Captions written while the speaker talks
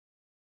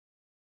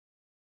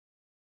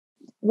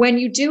When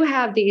you do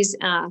have these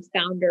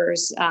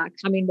founders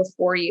coming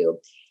before you,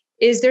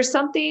 is there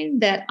something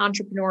that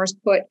entrepreneurs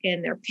put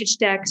in their pitch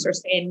decks or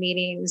say in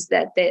meetings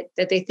that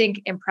they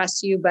think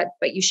impress you, but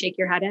you shake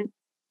your head at?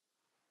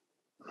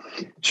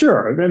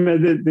 Sure. I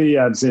mean,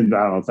 I've seen,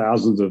 I don't know,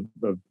 thousands of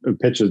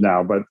pitches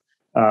now, but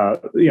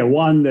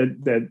one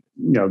that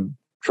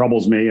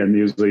troubles me and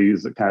usually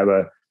is kind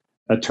of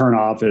a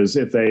turnoff is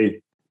if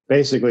they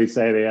basically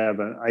say they have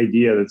an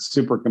idea that's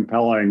super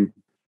compelling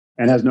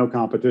and has no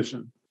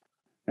competition.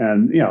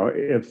 And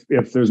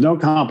if there's no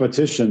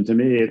competition, to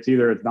me, it's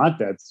either it's not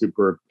that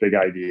super big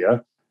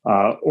idea,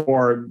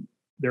 or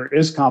there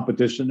is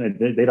competition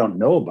and they don't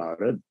know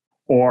about it,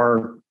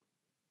 or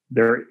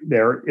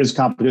there is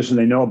competition,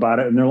 they know about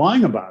it and they're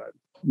lying about it.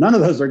 None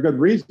of those are good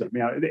reasons.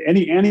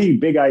 Any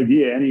big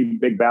idea, any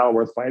big battle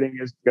worth fighting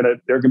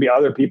there can be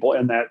other people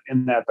in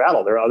that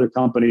battle. There are other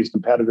companies,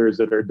 competitors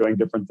that are doing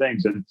different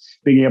things, and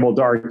being able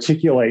to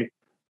articulate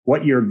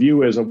what your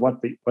view is of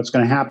what's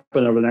going to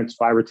happen over the next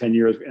 5 or 10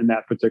 years in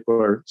that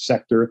particular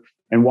sector,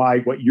 and why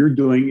what you're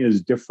doing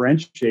is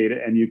differentiated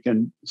and you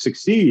can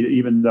succeed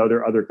even though there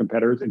are other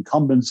competitors,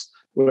 incumbents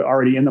who are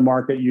already in the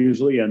market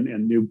usually, and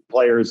new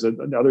players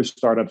and other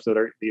startups that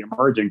are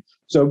emerging.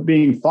 So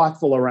being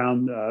thoughtful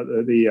around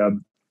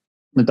the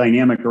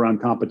dynamic around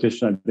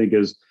competition, I think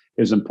is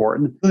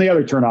important. And the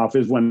other turnoff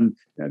is when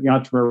the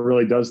entrepreneur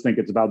really does think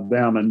it's about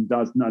them and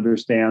doesn't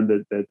understand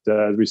that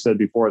as we said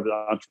before, the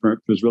entrepreneur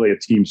is really a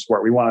team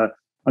sport. We want to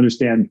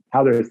understand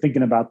how they're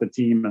thinking about the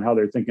team and how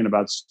they're thinking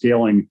about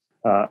scaling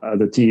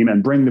the team,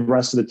 and bring the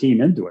rest of the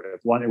team into it.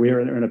 If we're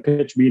in a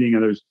pitch meeting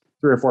and there's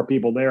 3 or 4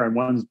 people there, and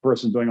one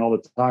person doing all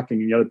the talking,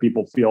 and the other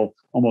people feel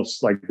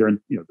almost like they're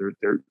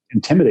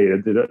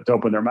intimidated to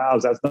open their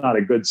mouths, that's not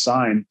a good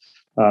sign.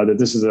 That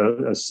this is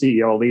a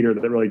CEO leader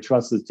that really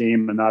trusts the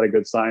team, and not a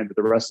good sign that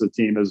the rest of the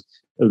team is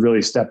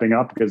really stepping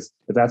up. Because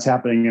if that's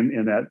happening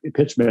in that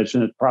pitch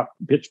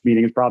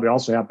meeting, it's probably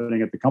also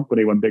happening at the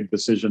company when big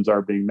decisions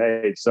are being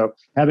made. So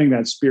having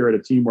that spirit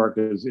of teamwork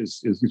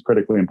is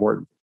critically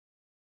important.